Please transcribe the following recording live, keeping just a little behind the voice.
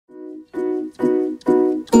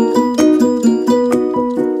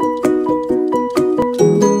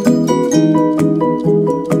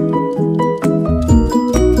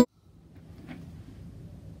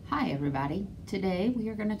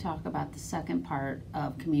going to talk about the second part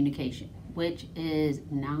of communication, which is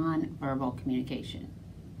nonverbal communication.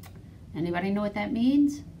 Anybody know what that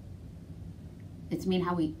means?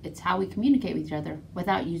 It's how we communicate with each other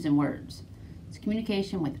without using words. It's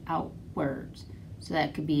communication without words. So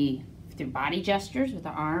that could be through body gestures with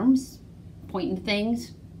our arms, pointing to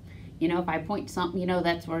things. You know, if I point to something, you know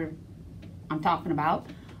that's where I'm talking about.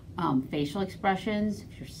 Facial expressions.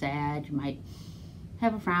 If you're sad, you might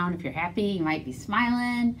have a frown. If you're happy, you might be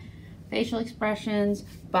smiling. Facial expressions,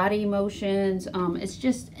 body emotions. It's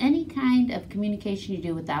just any kind of communication you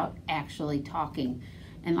do without actually talking.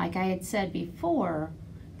 And like I had said before,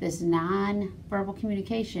 this non-verbal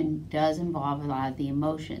communication does involve a lot of the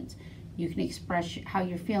emotions. You can express how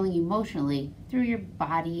you're feeling emotionally through your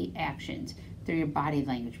body actions, through your body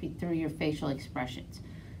language, through your facial expressions.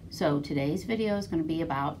 So today's video is going to be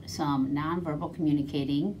about some nonverbal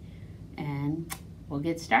communicating, and we'll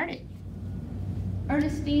get started.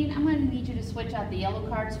 Ernestine, I'm going to need you to switch out the yellow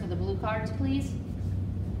cards for the blue cards, please.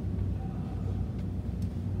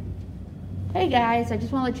 Hey guys, I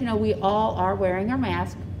just want to let you know we all are wearing our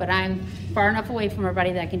mask, but I'm far enough away from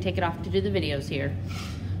everybody that I can take it off to do the videos here.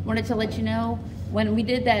 Wanted to let you know, when we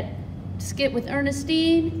did that skit with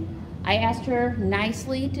Ernestine, I asked her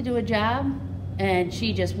nicely to do a job, and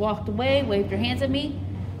she just walked away, waved her hands at me.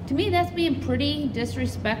 To me, that's being pretty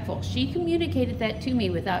disrespectful. She communicated that to me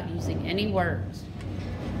without using any words.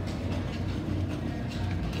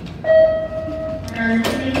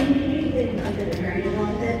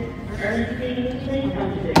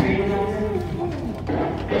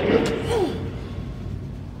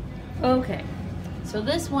 Okay, so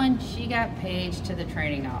this one, she got paged to the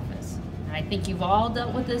training office. And I think you've all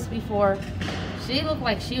dealt with this before. She looked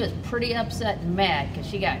like she was pretty upset and mad because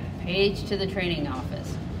she got paged to the training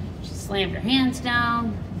office. She slammed her hands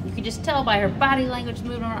down. You could just tell by her body language,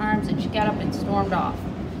 moving her arms, and she got up and stormed off.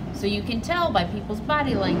 So you can tell by people's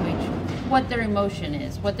body language what their emotion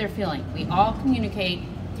is, what they're feeling. We all communicate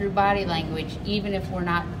through body language, even if we're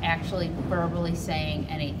not actually verbally saying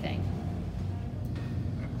anything.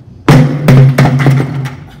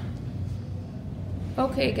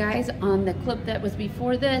 Okay guys, on the clip that was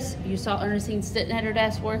before this, you saw Ernestine sitting at her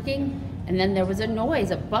desk working, and then there was a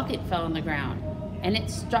noise, a bucket fell on the ground, and it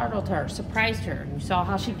startled her, surprised her. You saw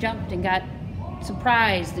how she jumped and got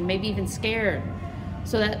surprised and maybe even scared.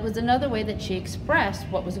 So that was another way that she expressed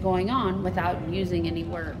what was going on without using any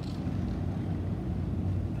words.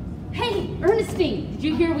 Hey, Ernestine, did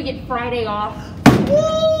you hear we get Friday off?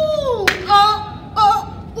 Woo!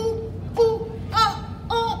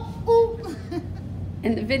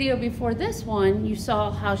 In the video before this one, you saw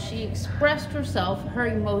how she expressed herself, her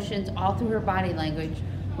emotions, all through her body language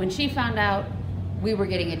when she found out we were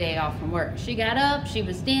getting a day off from work. She got up, she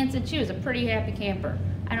was dancing, she was a pretty happy camper.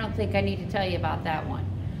 I don't think I need to tell you about that one.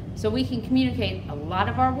 So we can communicate a lot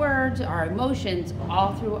of our words, our emotions,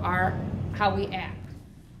 all through how we act.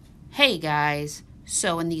 Hey guys,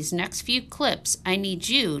 so in these next few clips, I need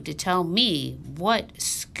you to tell me what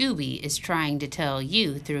Scooby is trying to tell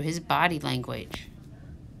you through his body language.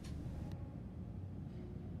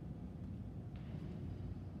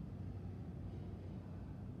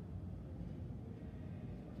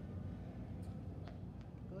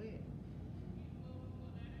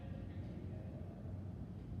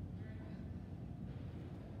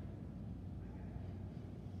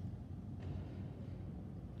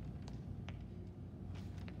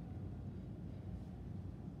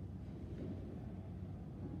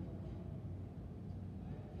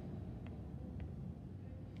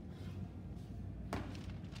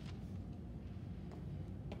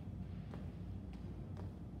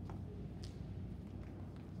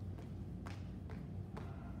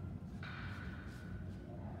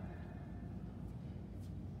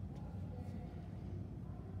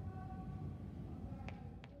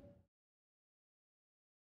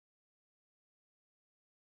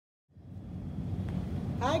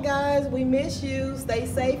 Hi guys, we miss you. Stay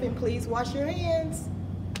safe and please wash your hands.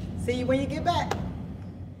 See you when you get back.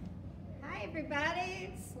 Hi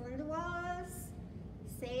everybody, it's Linda Wallace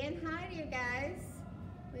saying hi to you guys.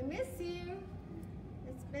 We miss you.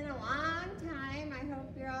 It's been a long time. I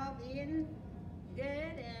hope you're all being good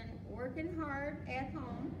and working hard at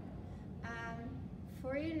home.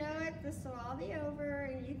 Before you know it, this will all be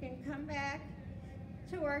over and you can come back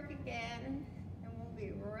to work again, and we'll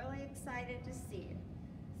be really excited to see you.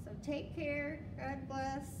 So take care, God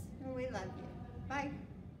bless, and we love you. Bye.